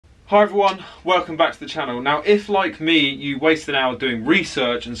Hi everyone, welcome back to the channel. Now if, like me, you waste an hour doing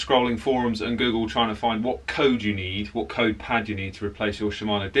research and scrolling forums and Google trying to find what code you need, what code pad you need to replace your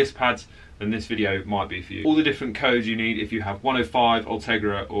Shimano disc pads, then this video might be for you. All the different codes you need if you have 105,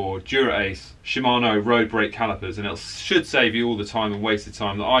 Ultegra or Dura-Ace Shimano road brake calipers, and it should save you all the time and wasted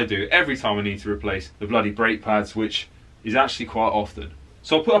time that I do every time I need to replace the bloody brake pads, which is actually quite often.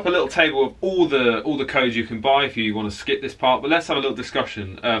 So I'll put up a little table of all the codes you can buy if you want to skip this part, but let's have a little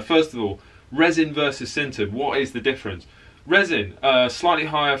discussion. First of all, resin versus sintered. What is the difference? Resin, slightly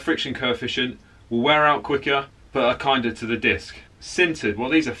higher friction coefficient, will wear out quicker, but are kinder to the disc. Sintered,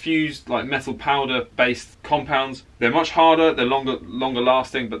 well, these are fused like metal powder based compounds. They're much harder, they're longer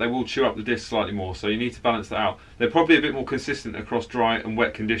lasting, but they will chew up the disc slightly more, so you need to balance that out. They're probably a bit more consistent across dry and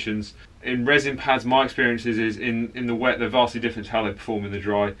wet conditions. In resin pads, my experience is in the wet they're vastly different to how they perform in the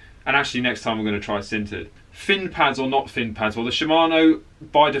dry, and actually next time I'm going to try sintered. Fin pads or not fin pads, well, the Shimano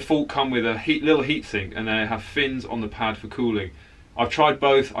by default come with a little heat sink and they have fins on the pad for cooling. I've tried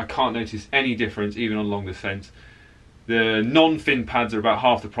both, I can't notice any difference even on long descents. The non-fin pads are about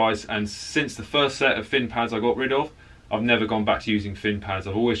half the price, and since the first set of fin pads I got rid of, I've never gone back to using fin pads.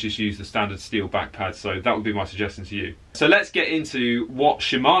 I've always just used the standard steel back pads, so that would be my suggestion to you. So let's get into what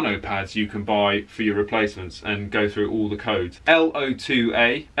Shimano pads you can buy for your replacements and go through all the codes.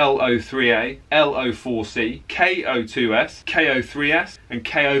 LO2A, LO3A, LO4C, KO2S, KO3S and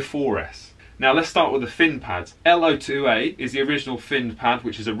KO4S. Now let's start with the fin pads. LO2A is the original fin pad,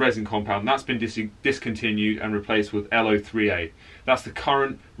 which is a resin compound. That's been discontinued and replaced with LO3A. That's the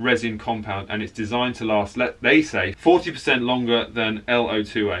current resin compound, and it's designed to last, they say, 40% longer than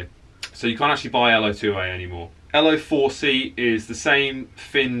LO2A. So you can't actually buy LO2A anymore. LO4C is the same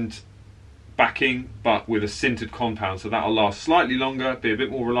finned backing, but with a sintered compound, so that'll last slightly longer, be a bit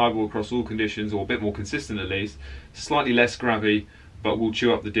more reliable across all conditions, or a bit more consistent at least, slightly less grabby, but will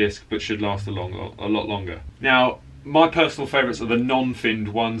chew up the disc, but should last a lot longer. Now, my personal favourites are the non-finned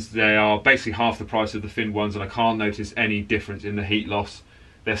ones. They are basically half the price of the finned ones, and I can't notice any difference in the heat loss.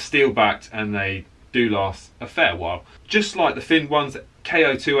 They're steel backed and they do last a fair while. Just like the finned ones,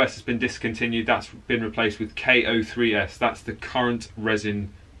 KO2S has been discontinued. That's been replaced with KO3S. That's the current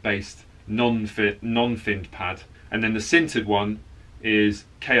resin based non-finned pad. And then the sintered one is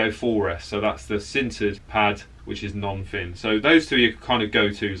KO4S, so that's the sintered pad which is non-fin. So those two are your kind of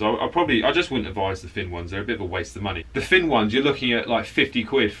go-tos. I just wouldn't advise the fin ones, they're a bit of a waste of money. The fin ones, you're looking at like 50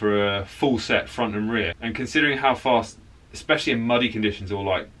 quid for a full set front and rear, and considering how fast, especially in muddy conditions or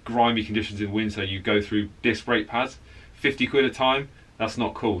like grimy conditions in winter, you go through disc brake pads, 50 quid a time, that's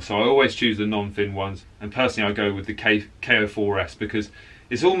not cool. So I always choose the non-fin ones, and personally I go with the KO4S because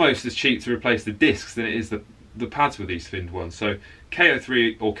it's almost as cheap to replace the discs than it is the pads with these finned ones. So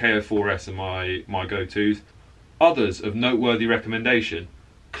KO3 or KO4S are my go-tos. Others of noteworthy recommendation: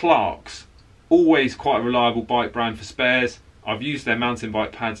 Clark's, always quite a reliable bike brand for spares. I've used their mountain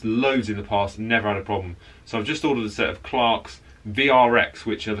bike pads loads in the past and never had a problem. So I've just ordered a set of Clark's VRX,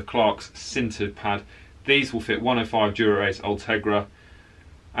 which are the Clark's sintered pad. These will fit 105 Dura-Ace Ultegra,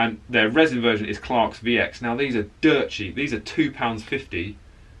 and their resin version is Clark's VX. Now these are dirt cheap. These are £2.50,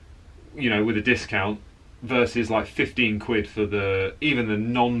 you know, with a discount, versus like 15 quid for even the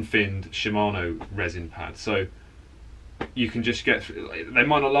non-finned Shimano resin pad. So you can just get through. They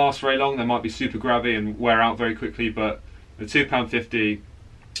might not last very long, they might be super grabby and wear out very quickly, but the £2.50,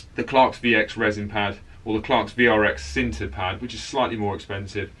 the Clark's VX resin pad or the Clark's VRX sintered pad, which is slightly more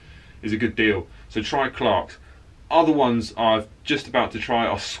expensive, is a good deal. So try Clark's. Other ones I'm just about to try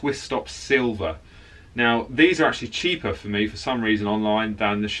are Swiss Stop Silver. Now these are actually cheaper for me for some reason online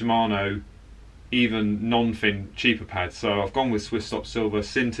than the Shimano even non-fin cheaper pads, so I've gone with Swiss Stop Silver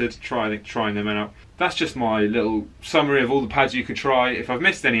sintered, trying them out. That's just my little summary of all the pads you could try. If I've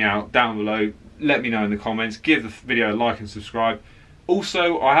missed any out, down below, let me know in the comments. Give the video a like and subscribe.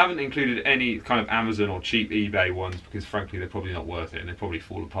 Also, I haven't included any kind of Amazon or cheap eBay ones because frankly they're probably not worth it and they probably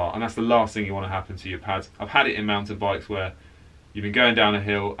fall apart, and that's the last thing you want to happen to your pads. I've had it in mountain bikes where you've been going down a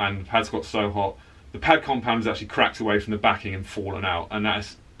hill and the pads got so hot, the pad compound has actually cracked away from the backing and fallen out, and that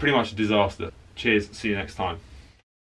is pretty much a disaster. Cheers, see you next time.